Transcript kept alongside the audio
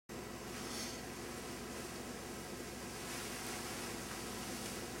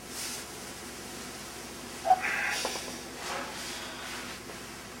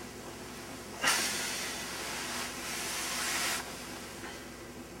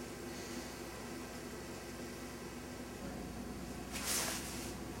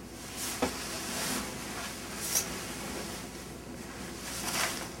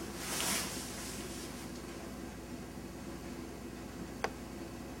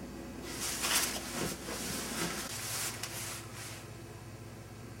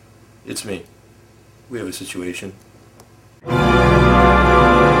It's me. We have a situation.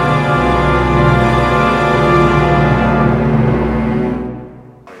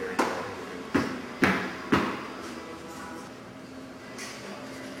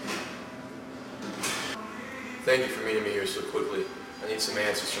 Thank you for meeting me here so quickly. I need some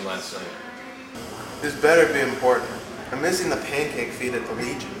answers from last night. This better be important. I'm missing the pancake feed at the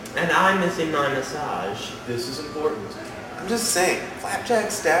Legion. And I'm missing my massage. This is important. I'm just saying, flapjack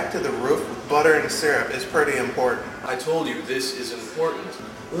stacked to the roof with butter and syrup is pretty important. I told you this is important.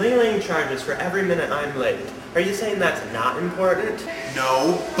 Ling Ling charges for every minute I'm late. Are you saying that's not important?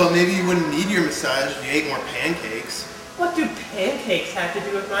 No, but maybe you wouldn't need your massage if you ate more pancakes. What do pancakes have to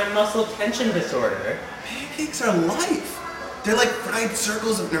do with my muscle tension disorder? Pancakes are life. They're like fried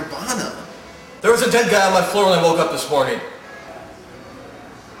circles of nirvana. There was a dead guy on my floor when I woke up this morning.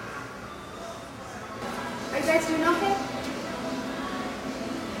 Are you guys doing okay?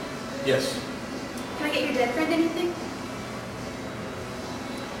 Yes. Can I get your dead friend anything?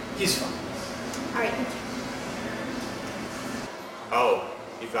 He's fine. Alright, thank you. Oh,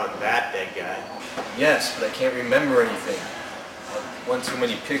 you found that dead guy. Yes, but I can't remember anything. One too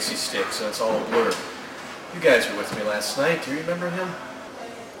many pixie sticks, so it's all a blur. You guys were with me last night. Do you remember him?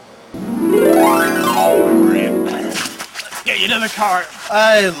 Get you to the car.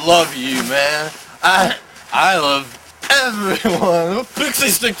 I love you, man. I love everyone. Pixie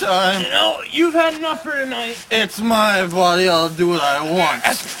stick time. You know, you've had enough for tonight. It's my body. I'll do what I want.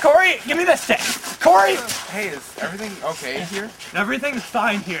 Corey, give me the stick. Corey! Hey, is everything okay here? Everything's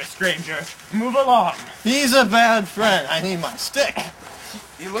fine here, stranger. Move along. He's a bad friend. I need my stick.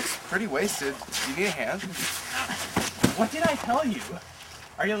 He looks pretty wasted. You need a hand? What did I tell you?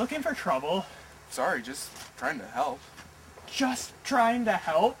 Are you looking for trouble? Sorry, just trying to help. Just trying to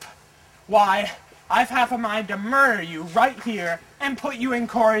help? Why, I've half a mind to murder you right here and put you in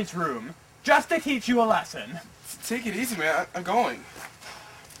Corey's room, just to teach you a lesson. Take it easy, man. I'm going.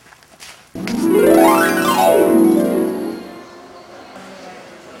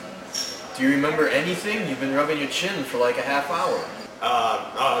 Do you remember anything? You've been rubbing your chin for like a half hour.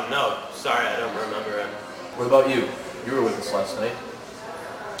 No. Sorry, I don't remember him. What about you? You were with us last night.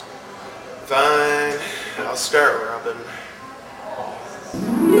 Fine. I'll start rubbing.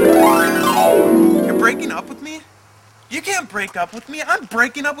 You're breaking up with me? You can't break up with me. I'm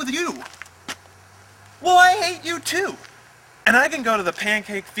breaking up with you. Well, I hate you too. And I can go to the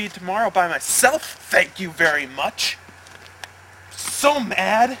pancake feed tomorrow by myself, thank you very much. So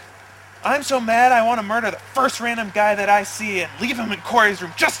mad. I'm so mad I want to murder the first random guy that I see and leave him in Corey's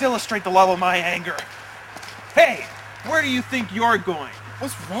room just to illustrate the level of my anger. Hey, where do you think you're going?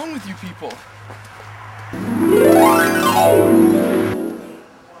 What's wrong with you people?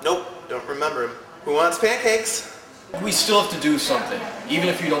 Nope, don't remember him. Who wants pancakes? We still have to do something, even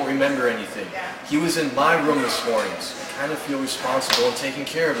if you don't remember anything. He was in my room this morning, so I kind of feel responsible in taking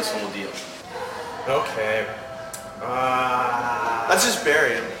care of this whole deal. Okay. Let's just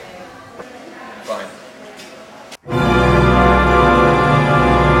bury him. Fine.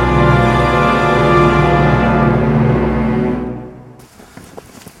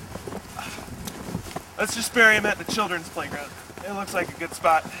 Let's just bury him at the children's playground. It looks like a good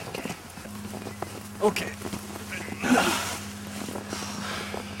spot. Okay.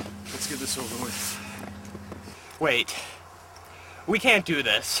 Let's get this over with. Wait. We can't do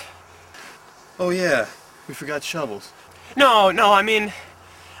this. Oh yeah, we forgot shovels. No, I mean,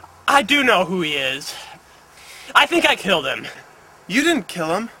 I do know who he is. I think I killed him. You didn't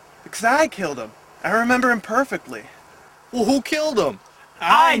kill him, because I killed him. I remember him perfectly. Well, who killed him?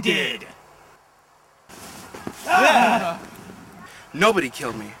 I did. Nobody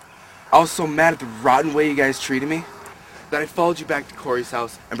killed me. I was so mad at the rotten way you guys treated me that I followed you back to Corey's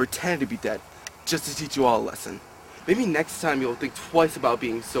house and pretended to be dead just to teach you all a lesson. Maybe next time you'll think twice about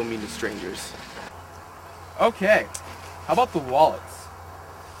being so mean to strangers. Okay, how about the wallets?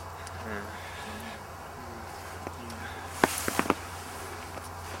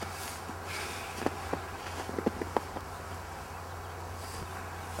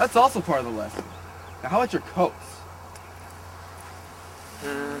 That's also part of the lesson. Now how about your coats?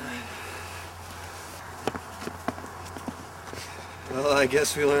 Well, I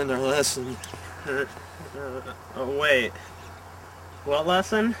guess we learned our lesson. Oh, wait. What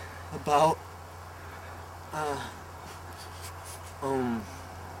lesson? About...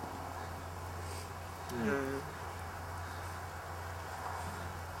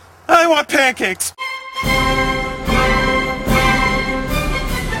 I want pancakes!